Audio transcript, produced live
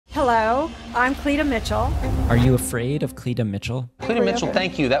Hello, I'm Cleta Mitchell. Are you afraid of Cleta Mitchell? Cleta Mitchell,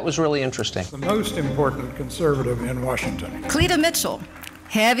 thank you. That was really interesting. The most important conservative in Washington. Cleta Mitchell,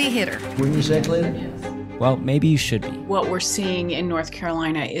 heavy hitter. Wouldn't you say, Cleta? Well, maybe you should be. What we're seeing in North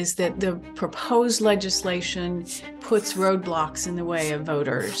Carolina is that the proposed legislation puts roadblocks in the way of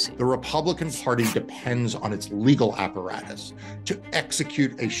voters. The Republican Party depends on its legal apparatus to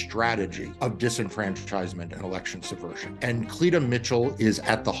execute a strategy of disenfranchisement and election subversion. And Cleta Mitchell is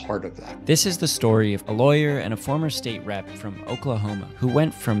at the heart of that. This is the story of a lawyer and a former state rep from Oklahoma who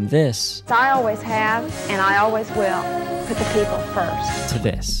went from this I always have, and I always will, put the people first. to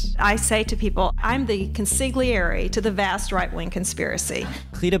this. I say to people, I'm the consiglieri to the vast right-wing conspiracy.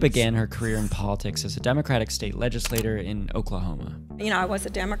 Cleta began her career in politics as a Democratic state legislator in Oklahoma. I was a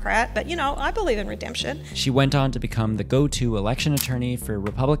Democrat, but I believe in redemption. She went on to become the go-to election attorney for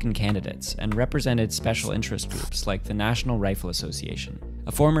Republican candidates and represented special interest groups like the National Rifle Association.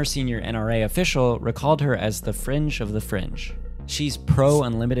 A former senior NRA official recalled her as the fringe of the fringe. She's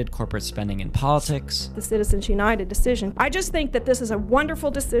pro-unlimited corporate spending in politics. The Citizens United decision. I just think that this is a wonderful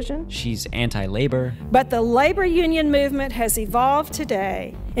decision. She's anti-labor. But the labor union movement has evolved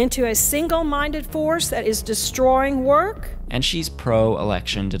today into a single-minded force that is destroying work. And she's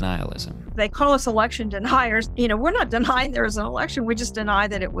pro-election denialism. They call us election deniers. We're not denying there was an election. We just deny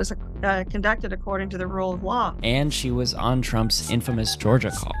that it was conducted according to the rule of law. And she was on Trump's infamous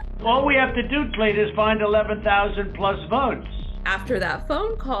Georgia call. All we have to do, Cleta, is find 11,000 plus votes. After that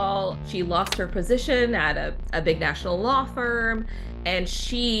phone call, she lost her position at a big national law firm, and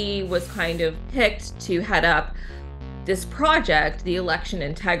she was kind of picked to head up this project, the Election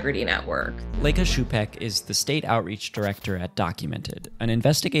Integrity Network. Leka Shupek is the state outreach director at Documented, an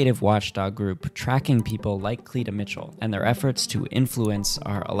investigative watchdog group tracking people like Cleta Mitchell and their efforts to influence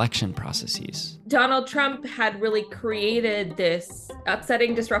our election processes. Donald Trump had really created this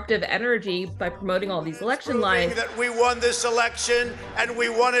upsetting, disruptive energy by promoting all these election lines. That we won this election, and we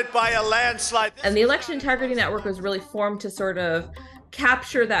won it by a landslide. And the Election Integrity Network was really formed to sort of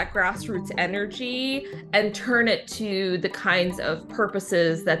capture that grassroots energy and turn it to the kinds of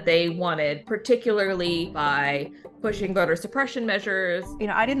purposes that they wanted, particularly by pushing voter suppression measures.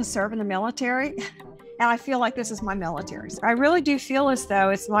 I didn't serve in the military, and I feel like this is my military. I really do feel as though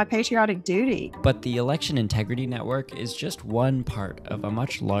it's my patriotic duty. But the Election Integrity Network is just one part of a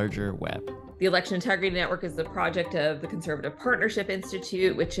much larger web. The Election Integrity Network is the project of the Conservative Partnership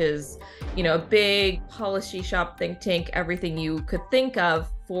Institute, which is, a big policy shop think tank, everything you could think of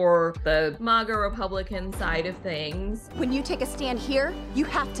for the MAGA Republican side of things. When you take a stand here, you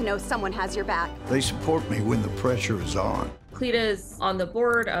have to know someone has your back. They support me when the pressure is on. Cleta is on the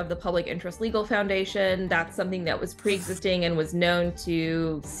board of the Public Interest Legal Foundation. That's something that was pre-existing and was known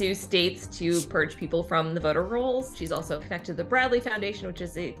to sue states to purge people from the voter rolls. She's also connected to the Bradley Foundation, which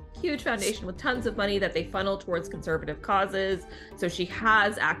is a huge foundation with tons of money that they funnel towards conservative causes. So she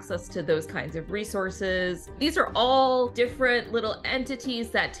has access to those kinds of resources. These are all different little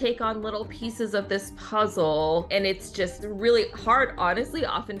entities that take on little pieces of this puzzle. And it's just really hard, honestly,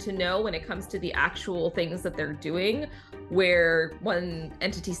 often to know when it comes to the actual things that they're doing, where one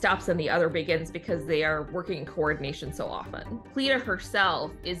entity stops and the other begins because they are working in coordination so often. Cleta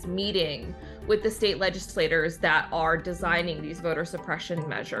herself is meeting with the state legislators that are designing these voter suppression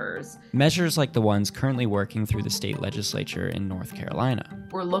measures. Measures like the ones currently working through the state legislature in North Carolina.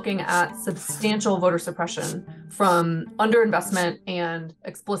 We're looking at substantial voter suppression from underinvestment and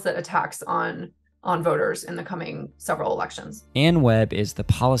explicit attacks on voters in the coming several elections. Ann Webb is the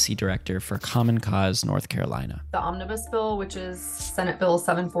policy director for Common Cause North Carolina. The omnibus bill, which is Senate Bill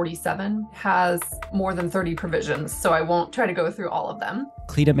 747, has more than 30 provisions, so I won't try to go through all of them.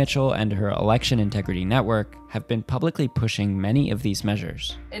 Cleta Mitchell and her Election Integrity Network have been publicly pushing many of these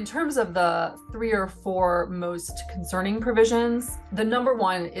measures. In terms of the 3 or 4 most concerning provisions, the number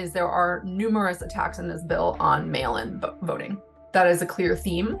one is there are numerous attacks in this bill on mail-in voting. That is a clear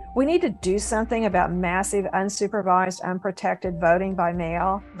theme. We need to do something about massive, unsupervised, unprotected voting by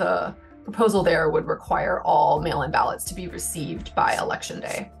mail. The proposal there would require all mail-in ballots to be received by Election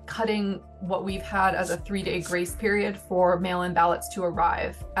Day, cutting what we've had as a 3-day grace period for mail-in ballots to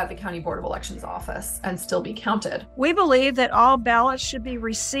arrive at the County Board of Elections office and still be counted. We believe that all ballots should be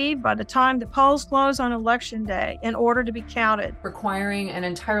received by the time the polls close on Election Day in order to be counted. Requiring an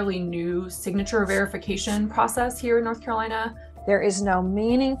entirely new signature verification process here in North Carolina. There is no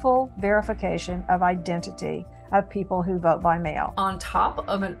meaningful verification of identity of people who vote by mail. On top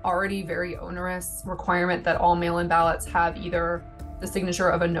of an already very onerous requirement that all mail-in ballots have either the signature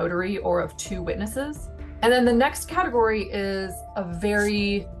of a notary or of 2 witnesses, And then the next category is a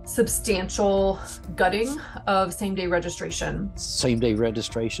very substantial gutting of same-day registration. Same-day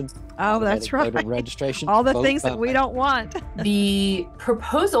registration? Oh, that's right. Voter registration? All the things that we don't want. The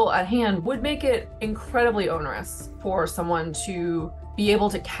proposal at hand would make it incredibly onerous for someone to be able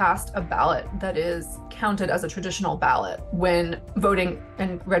to cast a ballot that is counted as a traditional ballot when voting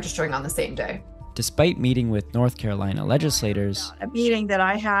and registering on the same day. Despite meeting with North Carolina legislators, a meeting that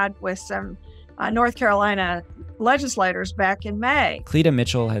I had with some North Carolina legislators back in May. Cleta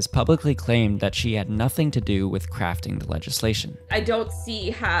Mitchell has publicly claimed that she had nothing to do with crafting the legislation. I don't see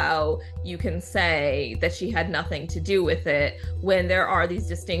how you can say that she had nothing to do with it when there are these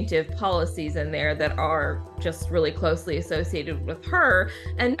distinctive policies in there that are just really closely associated with her.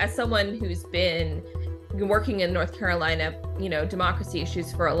 And as someone who's been working in North Carolina, democracy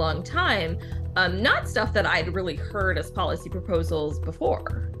issues for a long time, not stuff that I'd really heard as policy proposals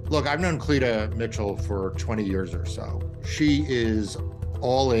before. Look, I've known Cleta Mitchell for 20 years or so. She is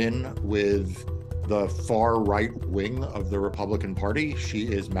all in with the far right wing of the Republican Party. She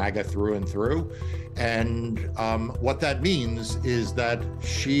is MAGA through and through. And what that means is that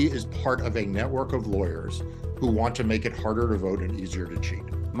she is part of a network of lawyers who want to make it harder to vote and easier to cheat.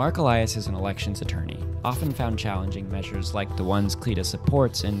 Mark Elias is an elections attorney, often found challenging measures like the ones Cleta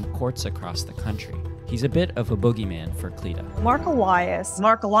supports in courts across the country. He's a bit of a boogeyman for Cleta. Mark Elias and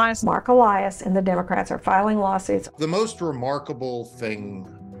the Democrats are filing lawsuits. The most remarkable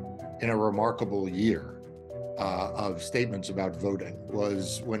thing in a remarkable year of statements about voting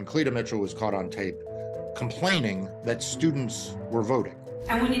was when Cleta Mitchell was caught on tape complaining that students were voting.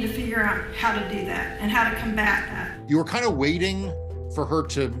 And we need to figure out how to do that and how to combat that. You were kind of waiting for her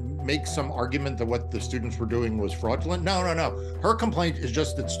to make some argument that what the students were doing was fraudulent. No. Her complaint is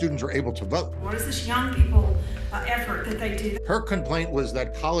just that students are able to vote. What is this young people effort that they do? Her complaint was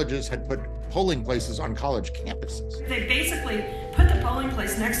that colleges had put polling places on college campuses. They basically put the polling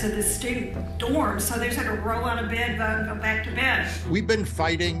place next to the student dorms, so they just had to roll out of bed, vote, and go back to bed. We've been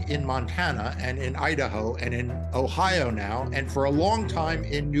fighting in Montana and in Idaho and in Ohio now, and for a long time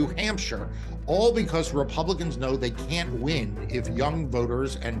in New Hampshire, all because Republicans know they can't win if young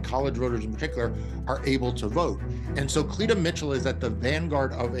voters and college voters in particular are able to vote. And so Cleta Mitchell is at the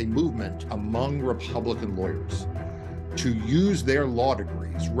vanguard of a movement among Republican lawyers to use their law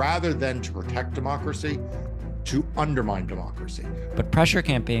degrees rather than to protect democracy, to undermine democracy. But pressure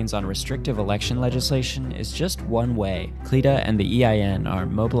campaigns on restrictive election legislation is just one way Cleta and the EIN are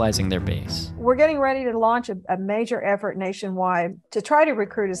mobilizing their base. We're getting ready to launch a major effort nationwide to try to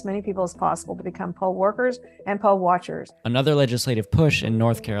recruit as many people as possible to become poll workers and poll watchers. Another legislative push in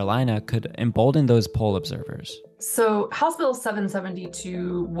North Carolina could embolden those poll observers. So House Bill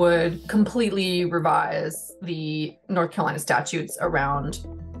 772 would completely revise the North Carolina statutes around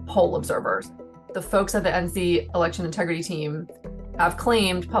poll observers. The folks at the NC Election Integrity Team have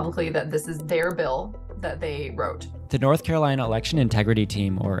claimed publicly that this is their bill that they wrote. The North Carolina Election Integrity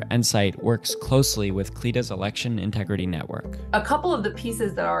Team, or NSITE, works closely with Cleta's Election Integrity Network. A couple of the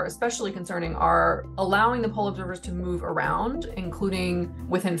pieces that are especially concerning are allowing the poll observers to move around, including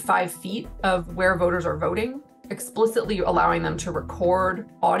within 5 feet of where voters are voting, explicitly allowing them to record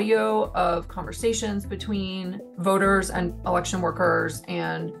audio of conversations between voters and election workers,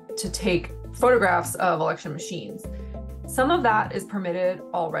 and to take photographs of election machines. Some of that is permitted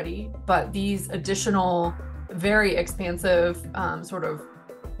already, but these additional, very expansive sort of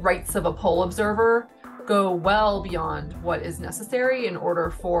rights of a poll observer go well beyond what is necessary in order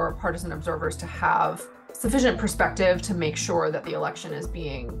for partisan observers to have sufficient perspective to make sure that the election is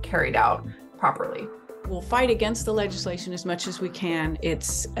being carried out properly. We'll fight against the legislation as much as we can.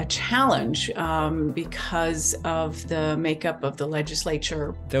 It's a challenge because of the makeup of the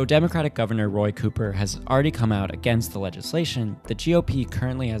legislature. Though Democratic Governor Roy Cooper has already come out against the legislation, the GOP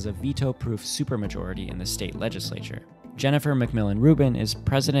currently has a veto-proof supermajority in the state legislature. Jennifer McMillan Rubin is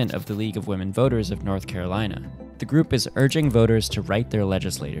president of the League of Women Voters of North Carolina. The group is urging voters to write their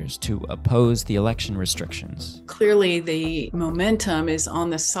legislators to oppose the election restrictions. Clearly, the momentum is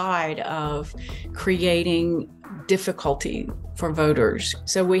on the side of creating difficulty for voters.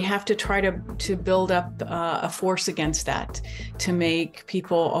 So we have to try to build up a force against that, to make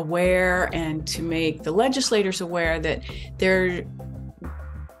people aware and to make the legislators aware that they're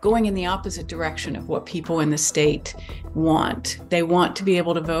going in the opposite direction of what people in the state want. They want to be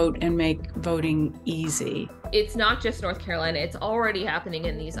able to vote and make voting easy. It's not just North Carolina, it's already happening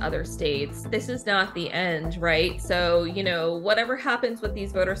in these other states. This is not the end, right? So, whatever happens with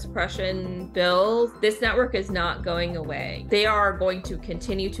these voter suppression bills, this network is not going away. They are going to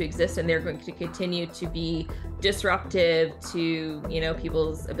continue to exist, and they're going to continue to be disruptive to,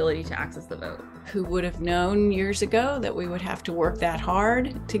 people's ability to access the vote. Who would have known years ago that we would have to work that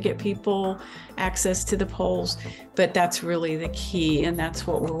hard to get people access to the polls? But that's really the key, and that's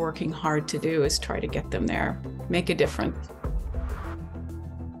what we're working hard to do, is try to get them there, make a difference.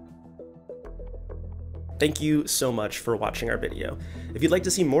 Thank you so much for watching our video. If you'd like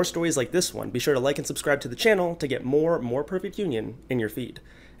to see more stories like this one, be sure to like and subscribe to the channel to get more Perfect Union in your feed.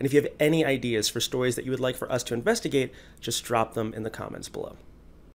 And if you have any ideas for stories that you would like for us to investigate, just drop them in the comments below.